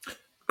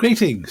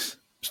Greetings,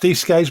 Steve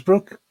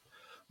Scarisbrook.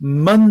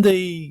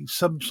 Monday,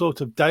 some sort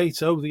of date,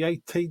 the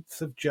 18th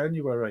of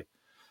January.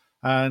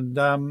 And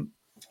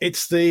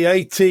it's the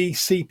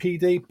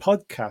AT-CPD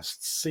Podcast,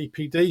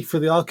 CPD for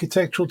the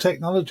architectural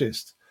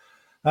technologist.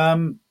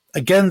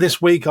 Again,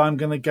 this week, I'm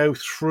going to go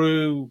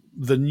through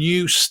the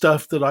new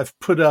stuff that I've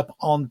put up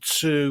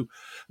onto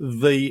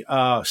the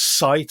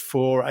site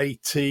for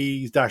at-cpd.co.uk.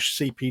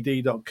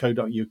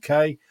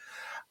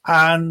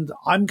 And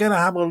I'm going to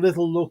have a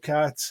little look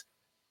at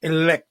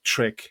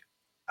electric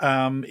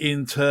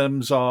in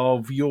terms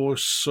of your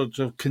sort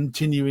of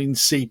continuing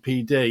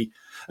CPD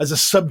as a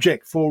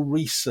subject for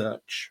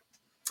research.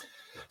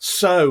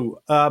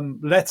 So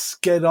let's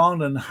get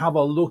on and have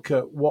a look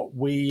at what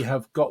we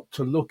have got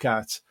to look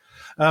at.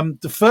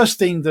 The first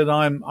thing that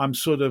I'm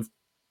sort of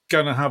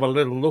going to have a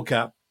little look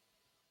at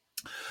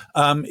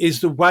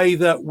is the way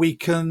that we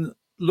can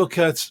look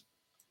at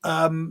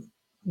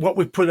what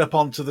we put up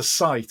onto the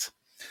site.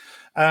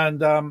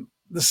 And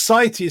the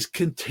site is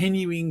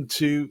continuing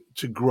to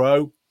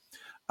grow,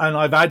 and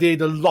I've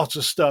added a lot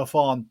of stuff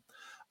on.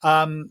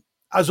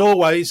 As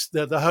always,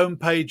 the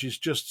homepage is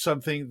just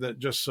something that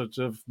just sort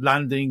of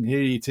landing.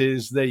 Here it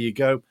is. There you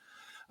go.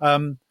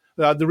 The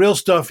real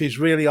stuff is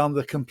really on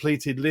the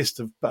completed list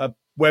of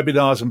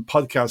webinars and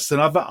podcasts,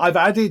 and I've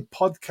added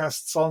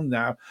podcasts on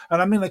now,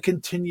 and I'm going to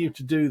continue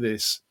to do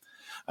this.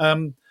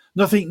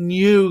 Nothing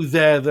new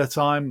there that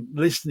I'm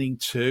listening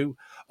to.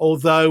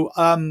 Although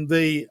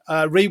the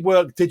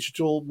Rework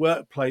Digital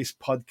Workplace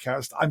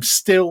podcast, I'm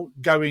still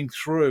going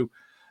through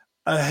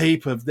a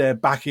heap of their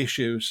back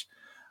issues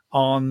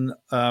on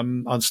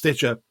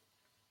Stitcher.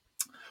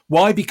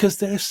 Why? Because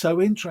they're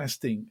so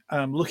interesting.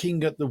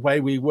 Looking at the way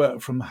we work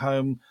from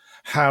home,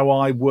 how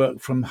I work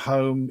from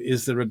home,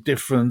 is there a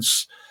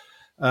difference?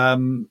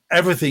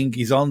 Everything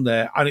is on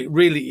there, and it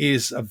really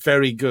is a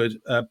very good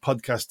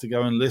podcast to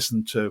go and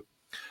listen to.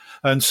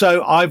 And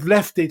so I've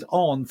left it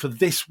on for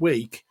this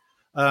week.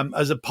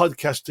 As a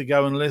podcast to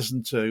go and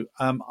listen to.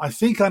 I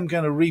think I'm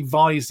going to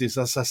revise this,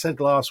 as I said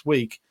last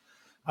week.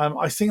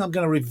 I think I'm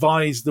going to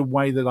revise the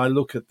way that I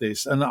look at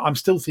this, and I'm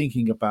still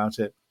thinking about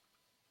it.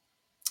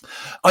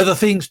 Other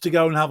things to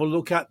go and have a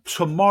look at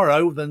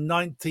tomorrow, the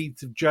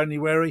 19th of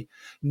January,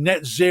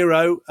 Net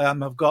Zero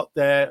have got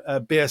their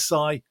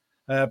BSI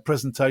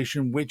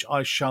presentation, which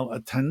I shall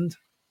attend.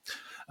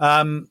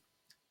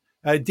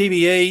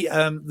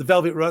 DBE, the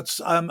Velvet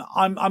Ruts.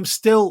 I'm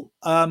still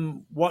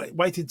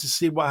waiting to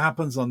see what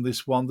happens on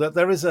this one. That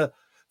there's a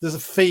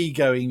fee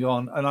going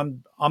on,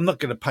 and I'm not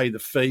going to pay the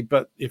fee.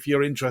 But if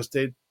you're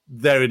interested,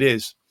 there it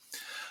is.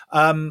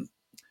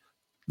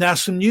 Now,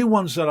 some new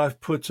ones that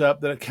I've put up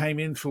that came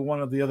in for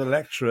one of the other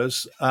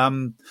lecturers,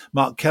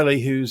 Mark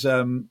Kelly, who's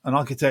an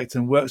architect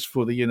and works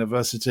for the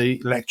university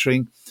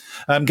lecturing,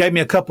 gave me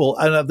a couple,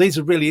 and these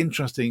are really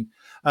interesting.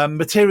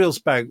 Materials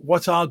bag.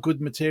 What are good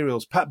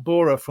materials? Pat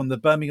Bora from the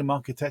Birmingham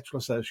Architectural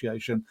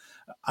Association.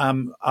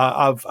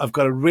 I've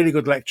got a really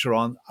good lecture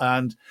on,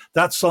 and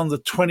that's on the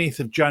 20th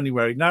of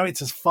January. Now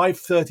it's a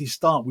 5:30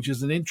 start, which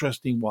is an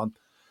interesting one.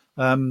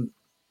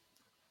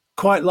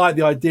 Quite like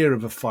the idea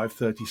of a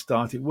 5:30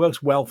 start. It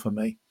works well for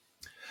me.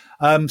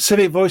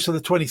 Civic Voice on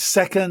the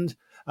 22nd.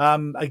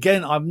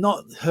 Again, I've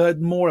not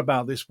heard more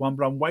about this one,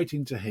 but I'm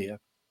waiting to hear.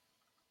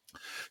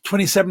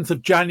 27th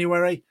of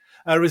January.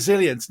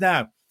 Resilience.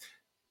 Now,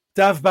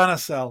 Dav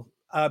Banasel,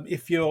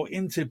 if you're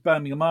into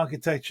Birmingham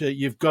architecture,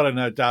 you've got to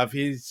know Dav.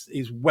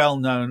 He's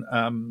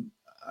well-known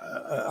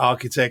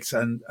architect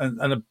and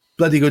a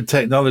bloody good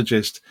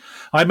technologist.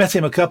 I met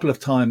him a couple of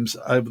times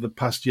over the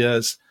past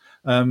years,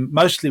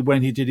 mostly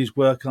when he did his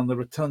work on the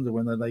Rotunda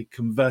when they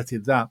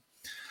converted that.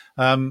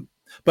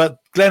 But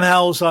Glenn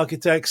Howells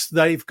Architects,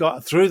 they've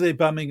got, through the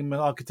Birmingham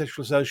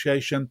Architectural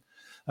Association,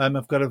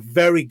 have got a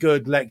very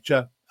good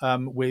lecture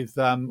with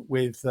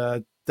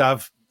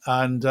Dav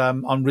and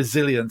on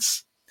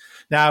resilience.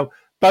 Now,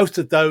 both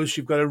of those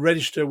you've got to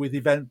register with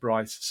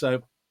Eventbrite.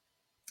 So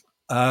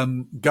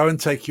go and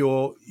take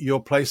your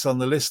place on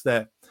the list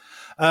there.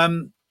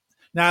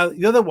 Now,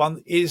 the other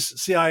one is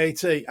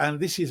CIAT, and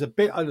this is a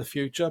bit of the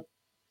future.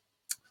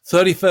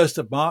 31st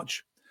of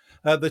March,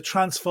 the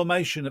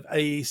transformation of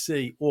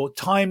AEC, or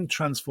time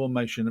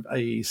transformation of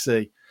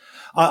AEC.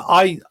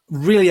 I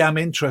really am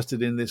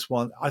interested in this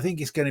one. I think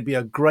it's going to be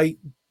a great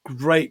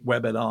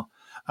webinar,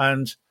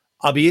 and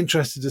I'll be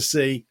interested to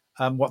see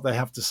what they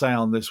have to say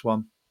on this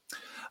one.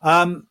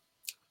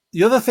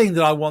 The other thing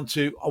that I want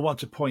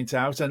to point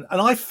out, and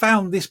I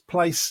found this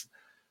place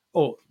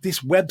or this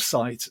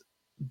website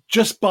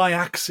just by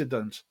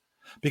accident,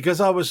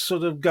 because I was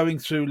sort of going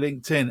through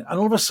LinkedIn, and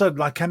all of a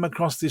sudden I came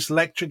across this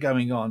lecture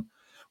going on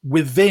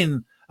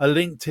within a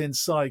LinkedIn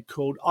site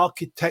called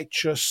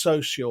Architecture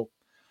Social,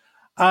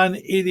 and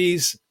it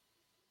is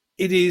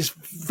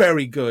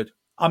very good.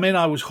 I mean,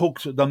 I was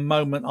hooked at the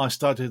moment I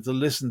started to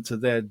listen to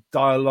their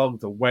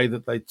dialogue, the way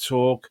that they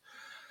talk.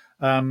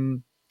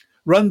 Run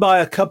by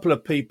a couple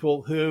of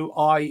people who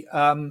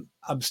I'm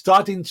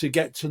starting to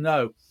get to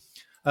know.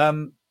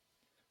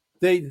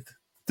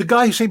 The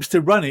guy who seems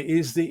to run it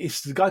is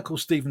the guy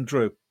called Stephen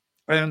Drew,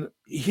 and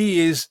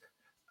he is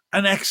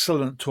an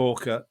excellent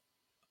talker.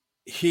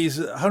 He's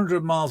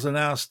 100 miles an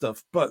hour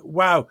stuff, but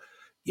wow,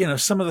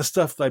 some of the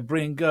stuff they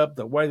bring up,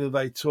 the way that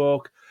they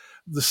talk,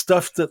 the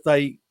stuff that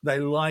they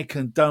like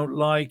and don't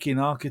like in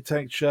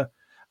architecture,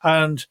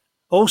 and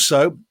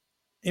also,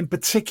 in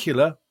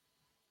particular,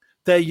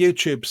 their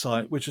YouTube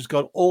site, which has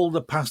got all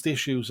the past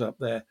issues up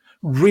there.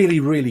 Really,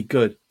 really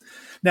good.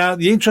 Now,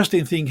 the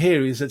interesting thing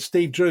here is that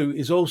Steve Drew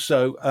is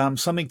also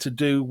something to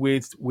do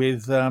with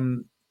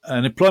an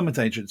employment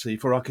agency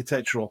for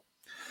architectural,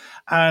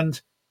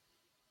 and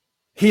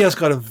he has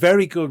got a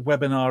very good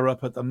webinar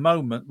up at the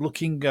moment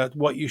looking at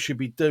what you should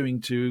be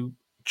doing to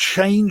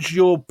change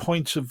your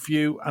point of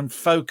view and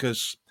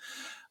focus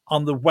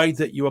on the way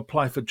that you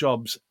apply for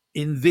jobs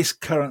in this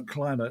current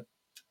climate.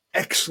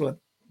 Excellent.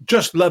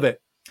 Just love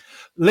it.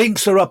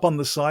 Links are up on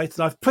the site,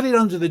 and I've put it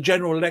under the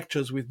general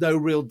lectures with no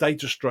real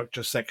data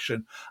structure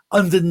section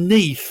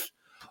underneath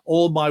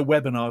all my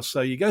webinars. So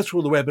you go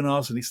through all the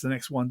webinars and it's the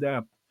next one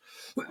down.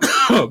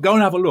 Go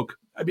and have a look.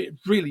 I mean, it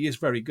really is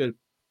very good.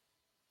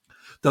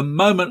 The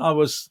moment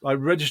I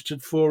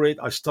registered for it,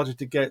 I started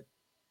to get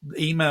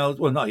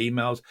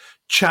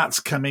chats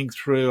coming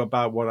through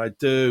about what I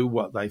do,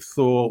 what they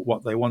thought,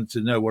 what they wanted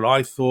to know, what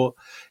I thought.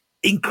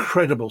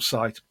 Incredible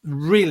site.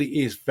 Really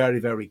is very,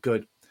 very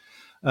good.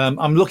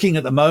 I'm looking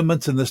at the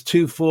moment, and there's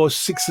 2, 4,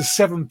 6 or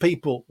 7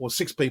 people, or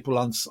 6 people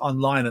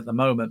online at the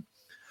moment.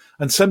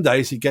 And some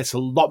days he gets a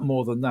lot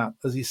more than that.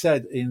 As he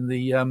said in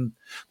the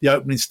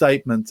opening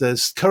statement,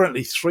 there's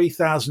currently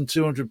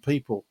 3,200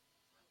 people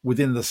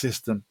within the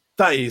system.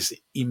 That is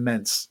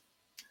immense.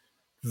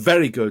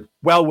 Very good.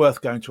 Well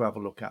worth going to have a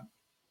look at.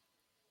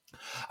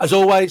 As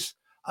always,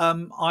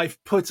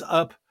 I've put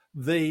up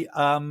the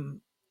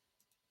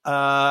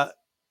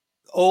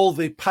all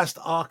the past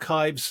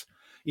archives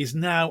is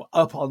now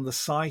up on the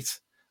site.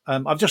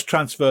 I've just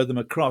transferred them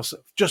across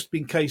just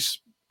in case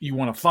you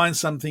want to find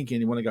something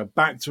and you want to go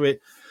back to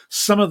it.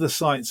 Some of the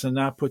sites are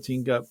now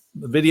putting up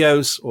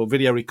videos or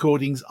video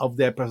recordings of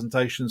their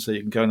presentations, so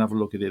you can go and have a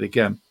look at it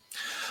again.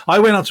 I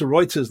went on to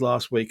Reuters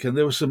last week, and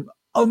there was some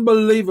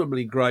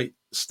unbelievably great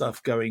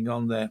stuff going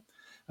on there.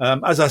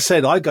 As I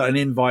said, I got an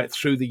invite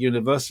through the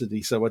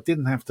university, so I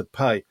didn't have to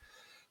pay.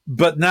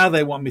 But now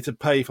they want me to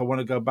pay if I want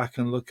to go back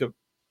and look at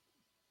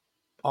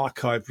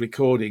archived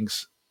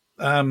recordings.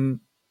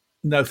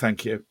 No,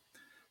 thank you.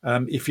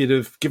 If you'd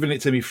have given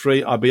it to me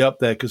free, I'd be up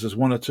there, because there's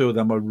 1 or 2 of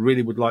them I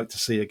really would like to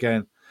see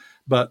again.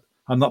 But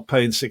I'm not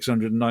paying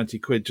 690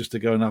 quid just to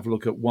go and have a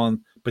look at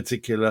one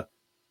particular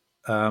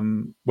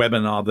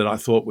webinar that I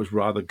thought was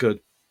rather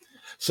good.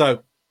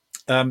 So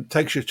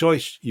takes your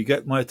choice. You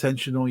get my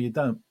attention or you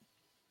don't.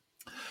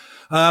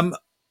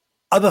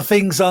 Other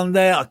things on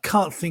there, I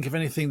can't think of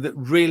anything that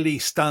really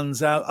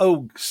stands out.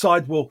 Oh,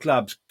 Sidewalk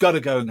Labs, got to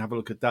go and have a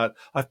look at that.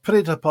 I've put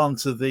it up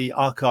onto the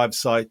archive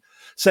site.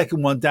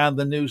 Second one down,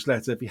 the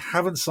newsletter. If you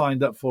haven't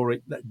signed up for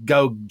it,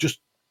 go, just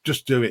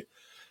do it.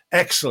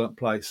 Excellent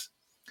place.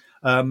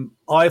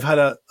 I've had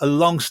a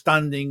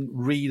long-standing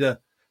reader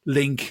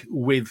link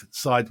with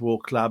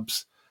Sidewalk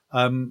Labs,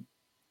 and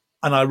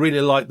I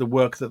really like the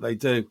work that they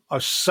do. I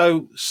was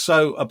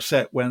so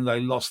upset when they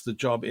lost the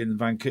job in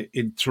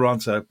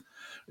Toronto,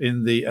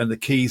 in the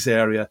Keys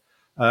area.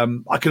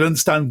 I could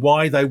understand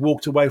why they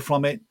walked away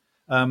from it,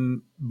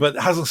 but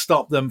it hasn't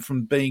stopped them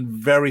from being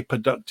very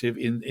productive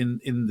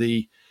in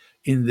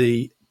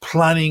the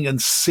planning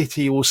and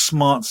city or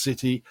smart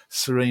city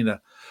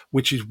arena,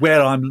 which is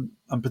where I'm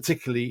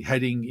particularly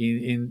heading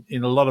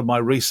in a lot of my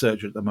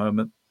research at the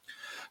moment.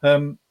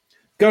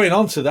 Going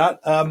on to that,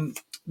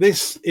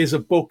 this is a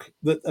book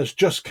that has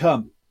just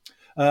come,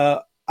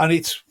 and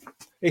it's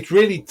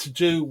really to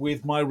do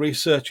with my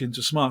research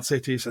into smart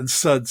cities and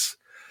SUDS.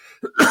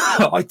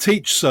 I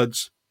teach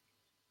SUDS,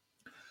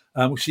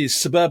 which is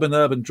suburban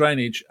urban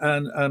drainage,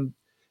 and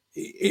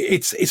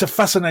it's a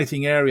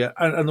fascinating area.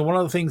 And one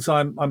of the things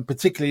I'm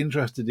particularly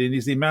interested in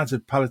is the amount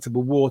of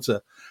palatable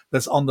water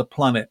that's on the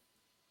planet.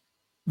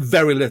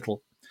 Very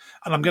little.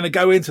 And I'm going to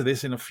go into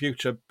this in a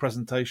future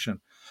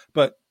presentation,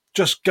 but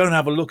just go and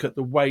have a look at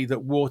the way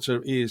that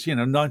water is.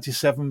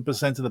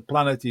 97% of the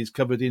planet is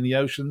covered in the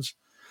oceans.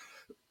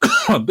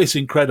 It's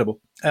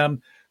incredible.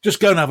 Just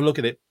go and have a look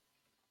at it.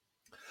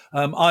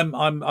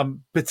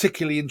 I'm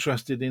particularly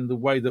interested in the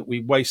way that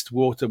we waste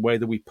water, the way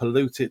that we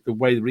pollute it, the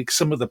way that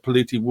some of the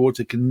polluted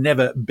water can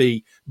never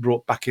be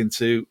brought back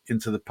into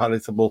the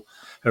palatable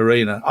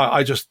arena.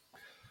 I just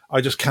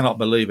cannot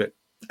believe it.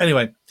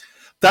 Anyway,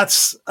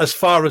 that's as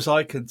far as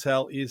I can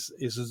tell is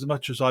as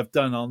much as I've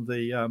done on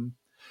the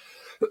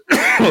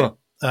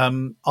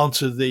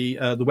onto the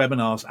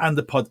webinars and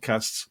the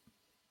podcasts.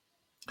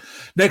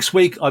 Next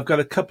week, I've got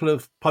a couple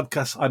of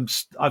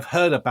podcasts I've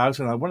heard about,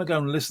 and I want to go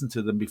and listen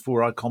to them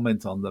before I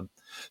comment on them.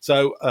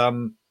 So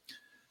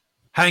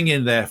hang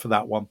in there for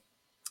that one.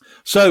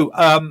 So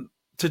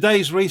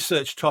today's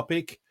research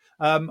topic,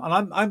 and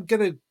I'm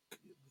going to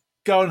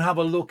go and have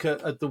a look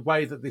at the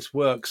way that this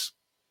works,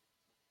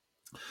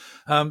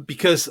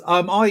 because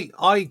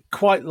I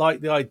quite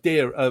like the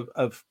idea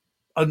of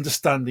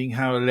understanding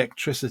how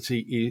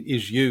electricity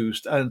is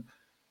used. And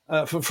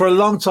For a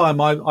long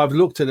time, I've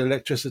looked at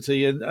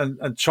electricity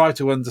and tried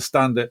to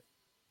understand it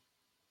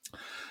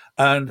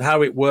and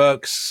how it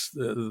works,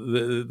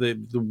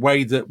 the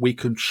way that we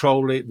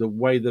control it, the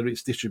way that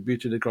it's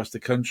distributed across the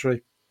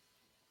country,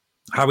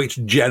 how it's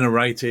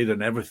generated,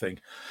 and everything.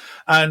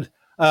 And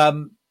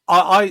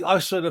I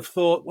sort of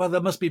thought, well,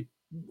 there must be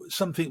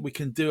something we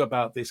can do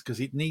about this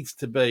because it needs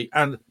to be.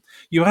 And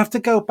you have to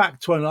go back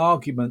to an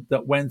argument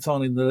that went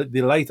on in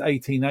the late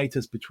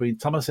 1880s between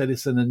Thomas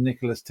Edison and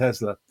Nikola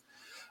Tesla.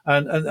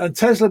 And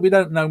Tesla, we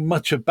don't know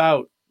much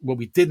about. Well,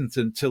 we didn't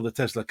until the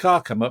Tesla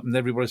car came up, and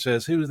everybody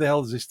says, "Who the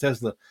hell is this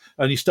Tesla?"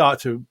 And you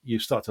start to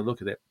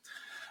look at it,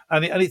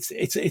 and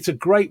it's a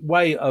great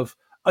way of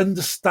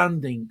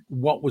understanding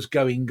what was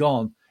going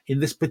on in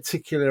this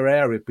particular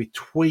area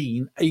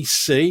between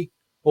AC,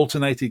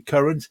 alternated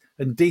current,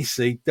 and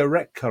DC,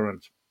 direct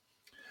current.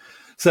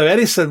 So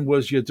Edison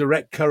was your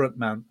direct current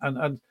man,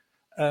 and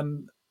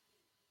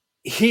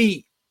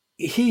he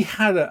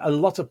had a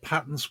lot of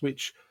patents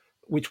which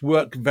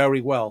worked very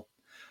well.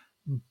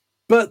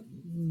 But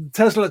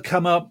Tesla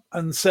come up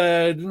and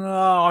said,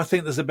 "No, I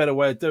think there's a better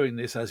way of doing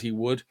this," as he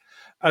would,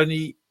 and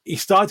he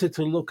started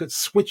to look at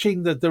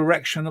switching the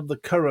direction of the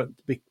current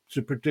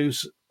to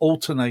produce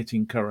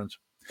alternating current.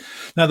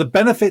 Now, the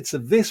benefits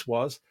of this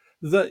was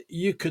that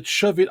you could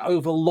shove it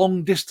over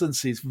long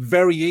distances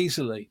very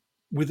easily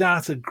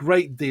without a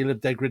great deal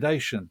of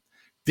degradation.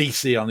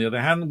 DC, on the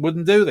other hand,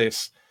 wouldn't do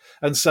this,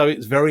 and so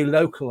it's very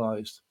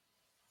localized.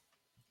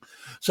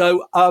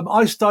 So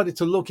I started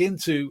to look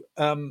into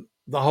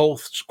the whole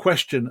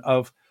question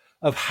of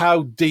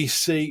how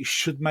DC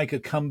should make a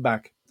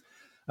comeback,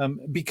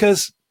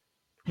 because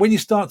when you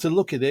start to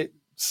look at it,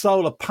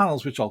 solar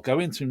panels, which I'll go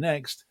into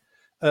next,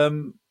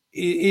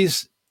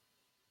 is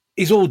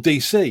all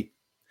DC,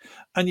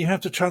 and you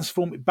have to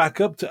transform it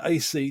back up to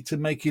AC to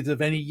make it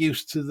of any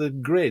use to the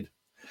grid.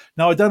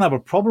 Now, I don't have a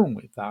problem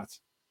with that,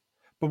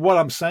 but what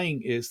I'm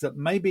saying is that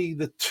maybe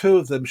the two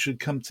of them should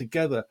come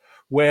together,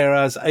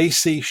 whereas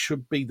AC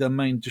should be the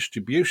main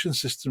distribution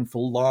system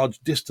for large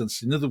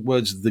distance, in other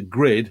words, the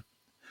grid.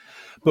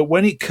 But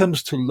when it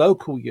comes to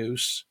local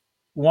use,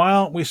 why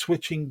aren't we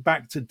switching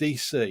back to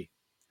DC?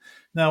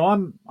 Now,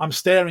 I'm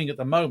staring at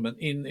the moment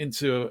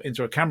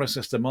into a camera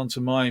system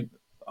onto my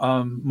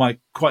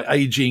quite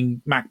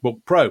aging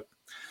MacBook Pro,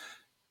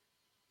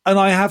 and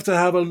I have to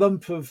have a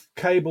lump of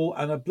cable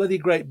and a bloody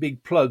great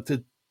big plug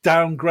to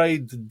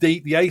downgrade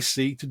the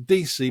AC to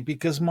DC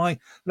because my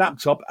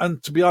laptop,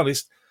 and to be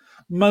honest,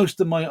 most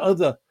of my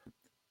other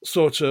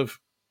sort of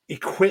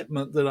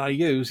equipment that I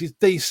use is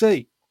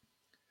DC.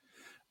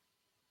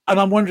 And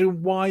I'm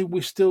wondering why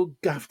we still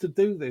have to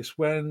do this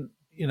when,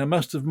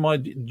 most of my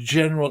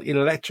general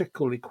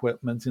electrical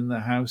equipment in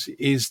the house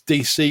is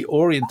DC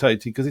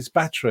orientated because it's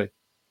battery.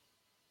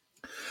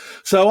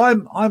 So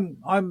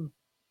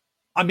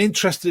I'm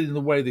interested in the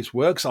way this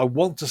works. I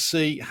want to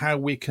see how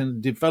we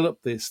can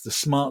develop this. The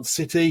smart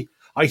city,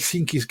 I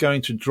think, is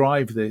going to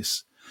drive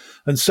this.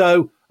 And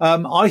so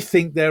I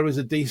think there is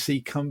a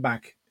DC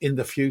comeback in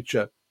the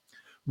future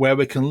where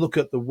we can look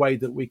at the way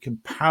that we can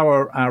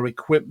power our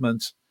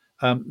equipment,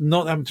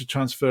 not having to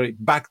transfer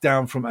it back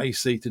down from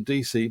AC to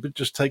DC, but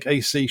just take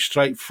AC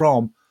straight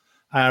from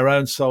our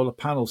own solar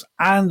panels,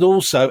 and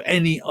also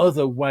any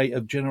other way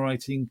of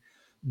generating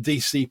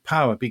DC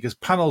power, because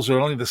panels are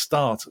only the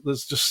start.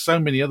 There's just so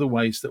many other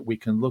ways that we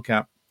can look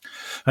at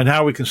and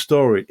how we can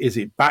store it. Is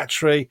it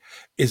battery?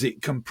 Is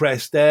it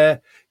compressed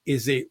air?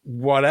 Is it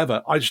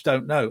whatever? I just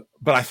don't know.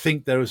 But I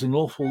think there is an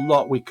awful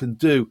lot we can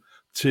do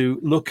to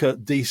look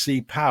at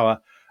DC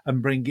power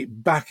and bring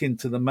it back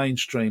into the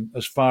mainstream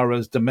as far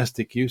as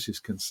domestic use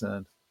is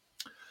concerned.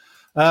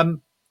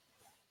 The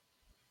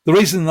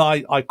reason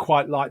I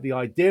quite like the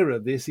idea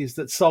of this is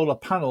that solar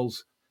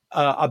panels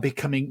are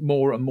becoming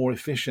more and more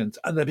efficient,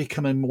 and they're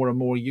becoming more and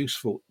more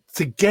useful,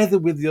 together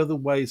with the other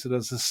ways that,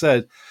 as I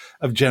said,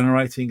 of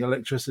generating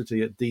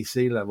electricity at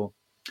DC level.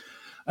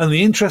 And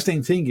the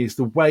interesting thing is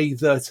the way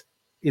that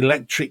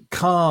electric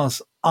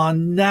cars are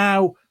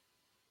now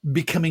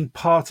becoming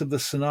part of the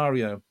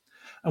scenario.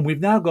 And we've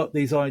now got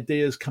these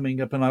ideas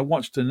coming up, and I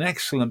watched an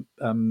excellent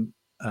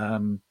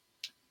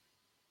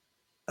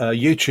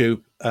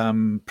YouTube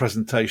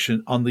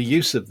presentation on the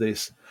use of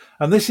this.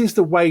 And this is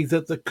the way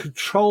that the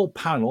control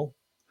panel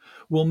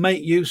will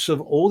make use of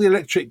all the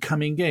electric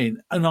coming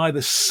in and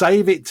either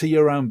save it to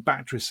your own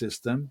battery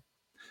system,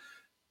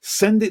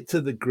 send it to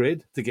the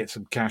grid to get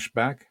some cash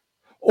back,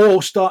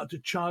 or start to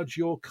charge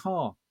your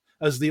car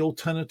as the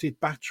alternative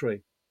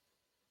battery.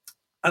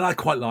 And I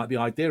quite like the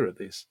idea of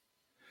this,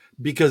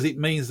 because it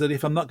means that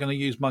if I'm not going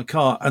to use my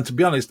car, and to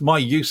be honest, my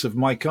use of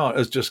my car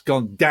has just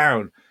gone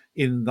down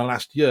in the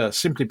last year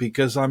simply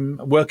because I'm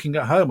working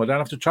at home. I don't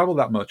have to travel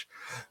that much.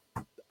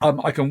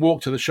 I can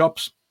walk to the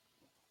shops,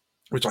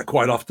 which I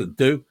quite often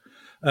do.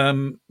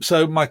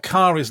 So my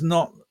car is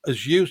not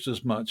as used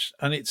as much,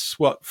 and it's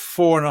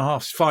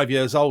 4.5, 5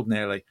 years old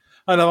nearly,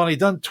 and I've only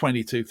done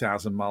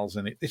 22,000 miles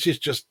in it. This is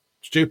just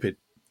stupid.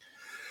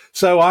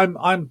 So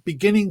I'm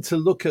beginning to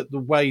look at the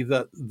way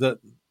that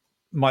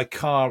my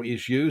car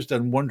is used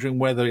and wondering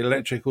whether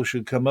electrical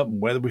should come up and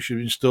whether we should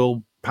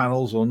install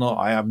panels or not.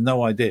 I have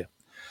no idea.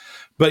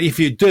 But if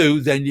you do,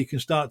 then you can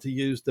start to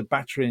use the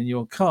battery in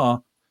your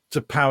car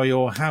to power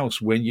your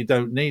house when you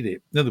don't need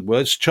it. In other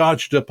words,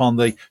 charge it up on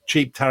the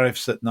cheap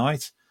tariffs at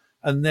night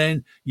and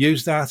then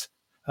use that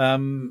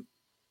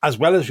as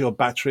well as your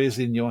batteries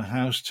in your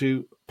house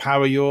to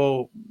power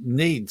your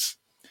needs.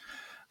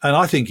 And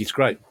I think it's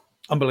great,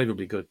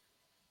 unbelievably good.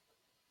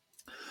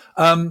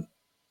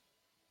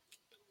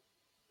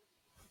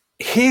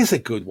 Here's a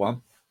good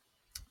one.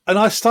 And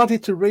I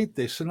started to read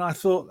this and I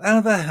thought,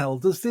 how the hell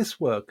does this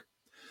work?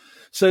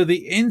 So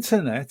the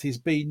internet is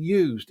being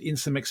used in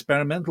some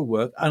experimental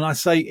work. And I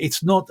say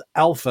it's not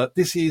alpha.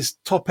 This is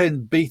top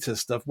end beta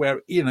stuff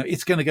where,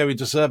 it's going to go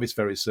into service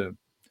very soon,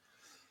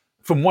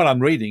 from what I'm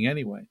reading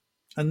anyway.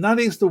 And that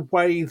is the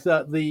way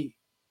that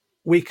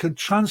we could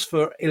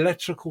transfer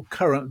electrical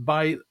current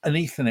by an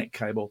Ethernet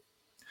cable.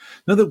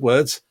 In other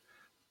words,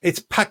 it's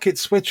packet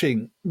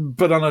switching,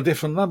 but on a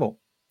different level.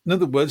 In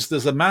other words,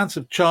 there's amounts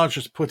of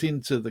charges put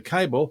into the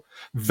cable,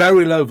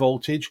 very low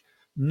voltage,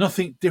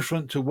 nothing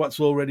different to what's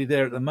already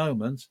there at the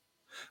moment.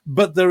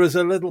 But there is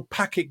a little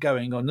packet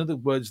going on. In other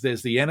words,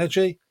 there's the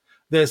energy,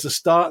 there's the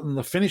start and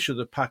the finish of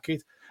the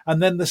packet,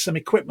 and then there's some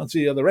equipment at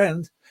the other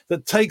end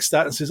that takes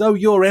that and says, oh,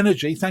 your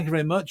energy, thank you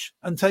very much,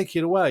 and take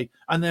it away,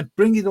 and then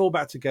bring it all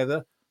back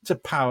together to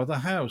power the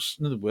house.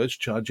 In other words,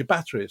 charge your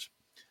batteries.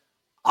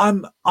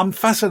 I'm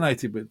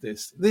fascinated with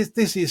this.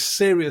 This is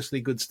seriously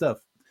good stuff.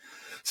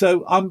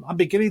 So I'm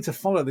beginning to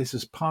follow this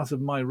as part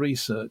of my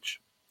research.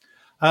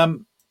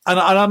 And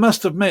I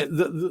must admit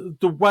that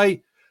the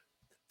way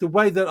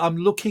that I'm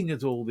looking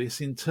at all this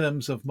in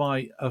terms of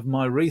my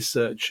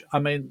research, I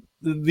mean,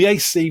 the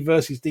AC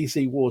versus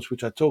DC wars,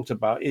 which I talked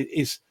about,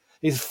 is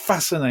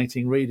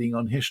fascinating reading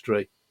on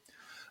history.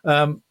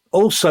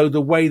 Also,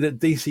 the way that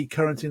DC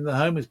current in the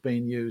home is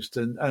being used,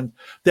 and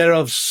there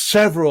are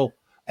several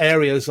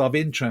areas of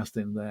interest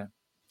in there.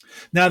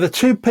 Now, the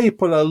two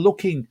people are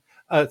looking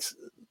at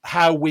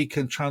how we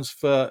can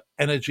transfer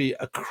energy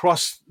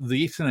across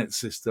the Ethernet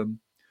system.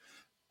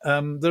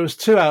 There's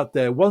two out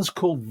there. One's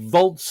called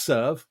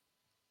VoltServe,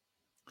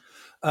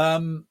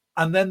 and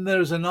then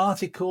there's an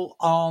article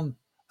on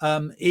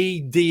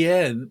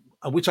EDN,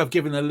 which I've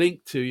given a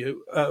link to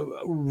you,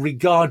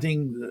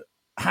 regarding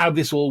how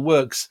this all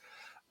works.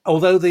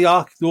 Although the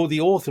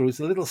author is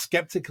a little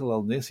skeptical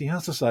on this, he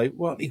has to say,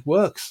 well, it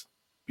works,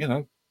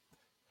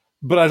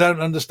 but I don't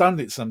understand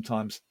it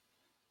sometimes.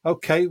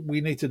 Okay,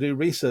 we need to do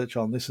research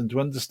on this and to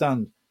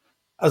understand.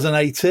 As an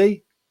AT,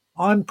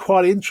 I'm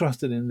quite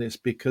interested in this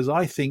because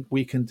I think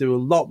we can do a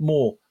lot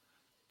more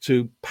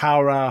to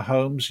power our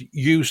homes,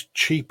 use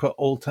cheaper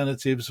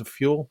alternatives of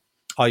fuel,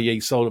 i.e.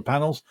 solar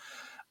panels,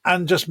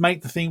 and just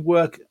make the thing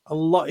work a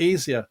lot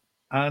easier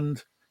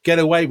and get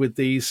away with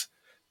these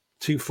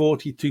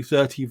 240,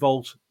 230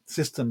 volt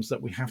systems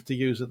that we have to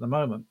use at the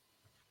moment.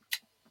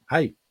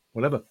 Hey,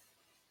 whatever.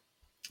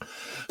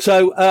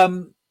 So,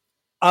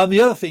 and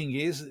the other thing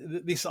is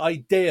this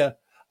idea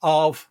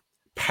of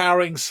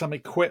powering some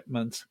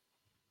equipment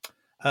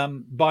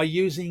by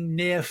using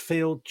near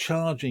field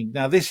charging.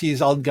 Now, this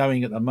is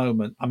ongoing at the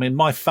moment. I mean,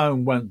 my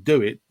phone won't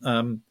do it,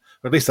 or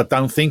at least I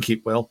don't think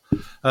it will.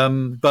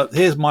 But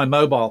here's my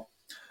mobile,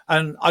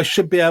 and I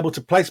should be able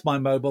to place my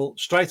mobile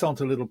straight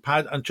onto a little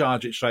pad and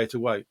charge it straight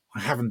away. I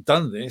haven't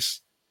done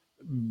this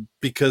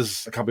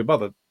because I can't be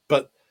bothered,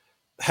 but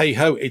hey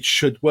ho, it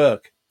should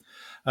work.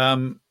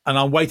 And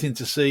I'm waiting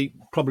to see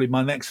probably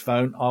my next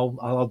phone.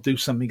 I'll do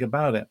something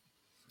about it.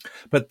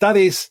 But that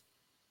is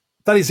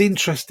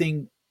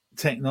interesting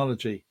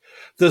technology.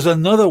 There's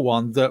another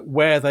one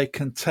where they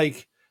can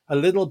take a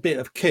little bit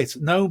of kit,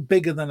 no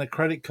bigger than a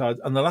credit card.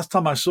 And the last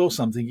time I saw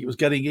something, it was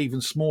getting even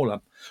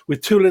smaller,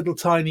 with two little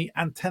tiny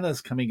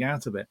antennas coming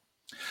out of it.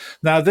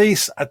 Now,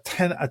 these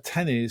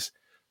antennas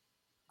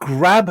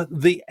grab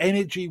the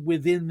energy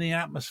within the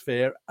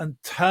atmosphere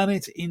and turn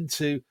it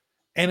into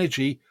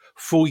energy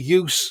for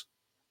use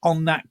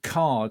on that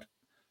card.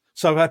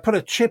 So if I put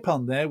a chip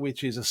on there,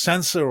 which is a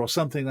sensor or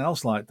something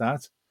else like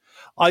that,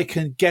 I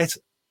can get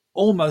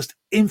almost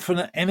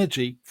infinite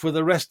energy for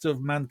the rest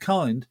of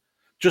mankind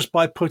just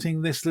by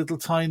putting this little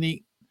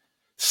tiny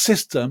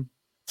system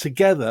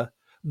together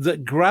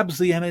that grabs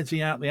the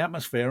energy out of the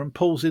atmosphere and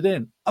pulls it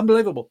in.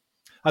 Unbelievable.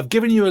 I've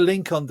given you a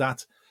link on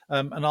that,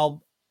 and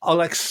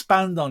I'll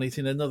expand on it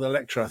in another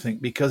lecture, I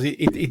think, because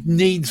it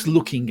needs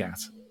looking at.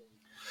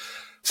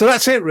 So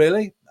that's it,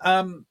 really.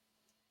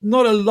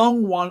 Not a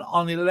long one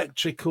on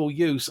electrical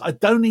use. I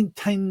don't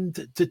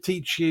intend to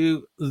teach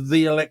you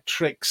the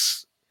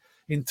electrics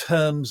in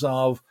terms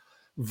of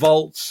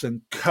volts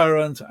and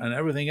current and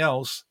everything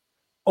else.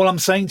 All I'm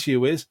saying to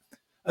you is,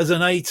 as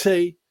an AT,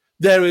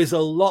 there is a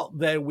lot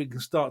there we can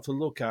start to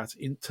look at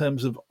in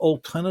terms of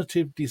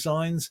alternative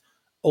designs,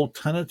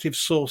 alternative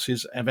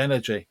sources of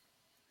energy.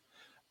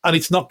 And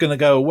it's not going to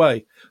go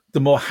away. The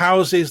more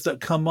houses that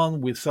come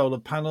on with solar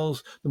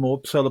panels, the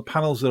more solar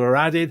panels that are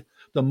added,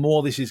 the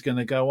more this is going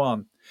to go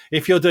on.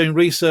 If you're doing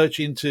research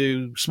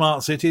into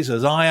smart cities,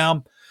 as I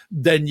am,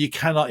 then you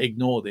cannot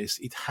ignore this.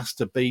 It has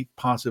to be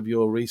part of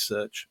your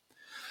research.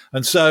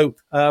 And so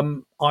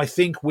I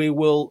think we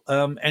will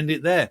end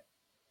it there.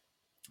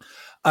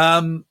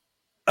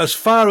 As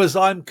far as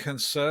I'm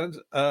concerned,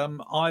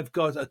 I've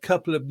got a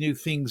couple of new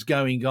things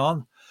going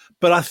on,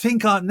 but I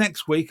think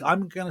next week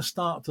I'm going to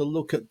start to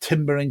look at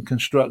timber in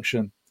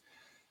construction.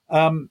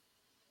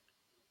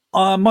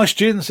 My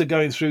students are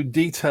going through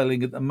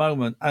detailing at the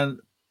moment, and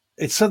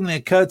it suddenly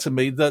occurred to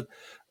me that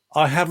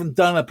I haven't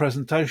done a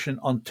presentation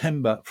on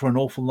timber for an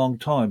awful long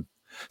time.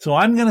 So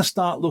I'm going to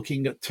start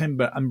looking at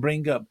timber and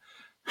bring up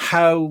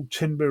how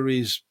timber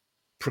is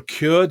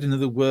procured. In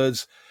other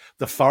words,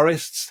 the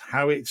forests,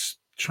 how it's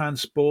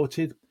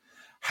transported,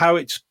 how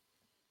it's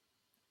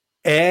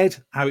aired,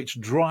 how it's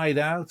dried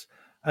out,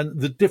 and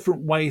the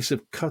different ways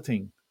of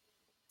cutting,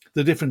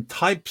 the different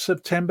types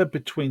of timber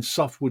between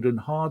softwood and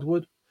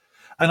hardwood.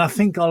 And I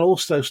think I'll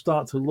also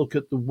start to look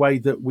at the way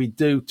that we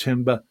do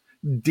timber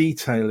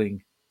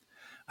detailing.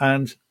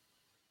 And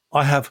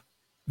I have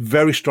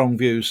very strong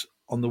views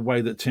on the way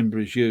that timber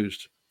is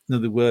used. In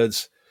other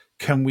words,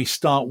 can we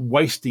start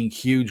wasting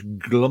huge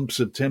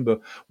lumps of timber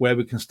where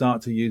we can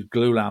start to use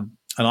glulam?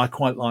 And I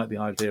quite like the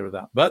idea of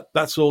that. But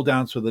that's all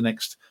down to the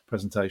next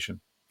presentation.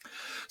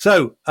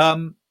 So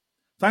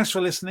thanks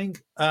for listening.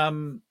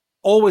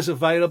 Always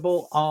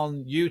available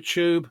on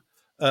YouTube,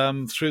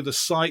 through the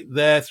site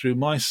there, through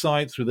my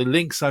site, through the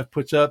links I've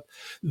put up.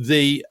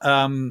 The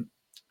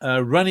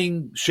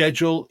running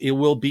schedule, it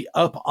will be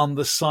up on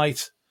the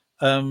site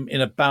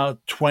in about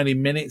 20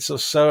 minutes or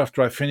so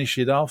after I finish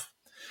it off.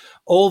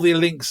 All the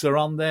links are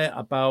on there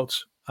about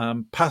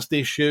past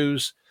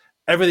issues.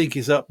 Everything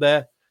is up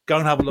there. Go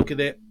and have a look at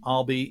it.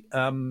 I'll be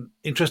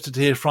interested to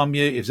hear from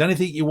you. If there's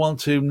anything you want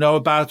to know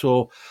about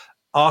or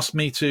ask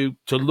me to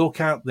look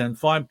at, then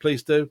fine,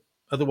 please do.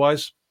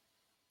 Otherwise,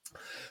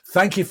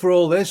 thank you for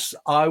all this.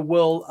 I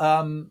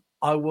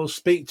will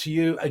speak to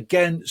you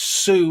again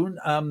soon,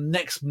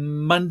 next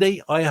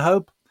Monday, I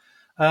hope.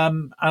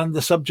 And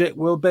the subject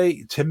will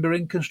be timber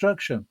in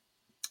construction.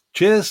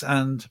 Cheers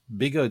and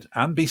be good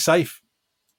and be safe.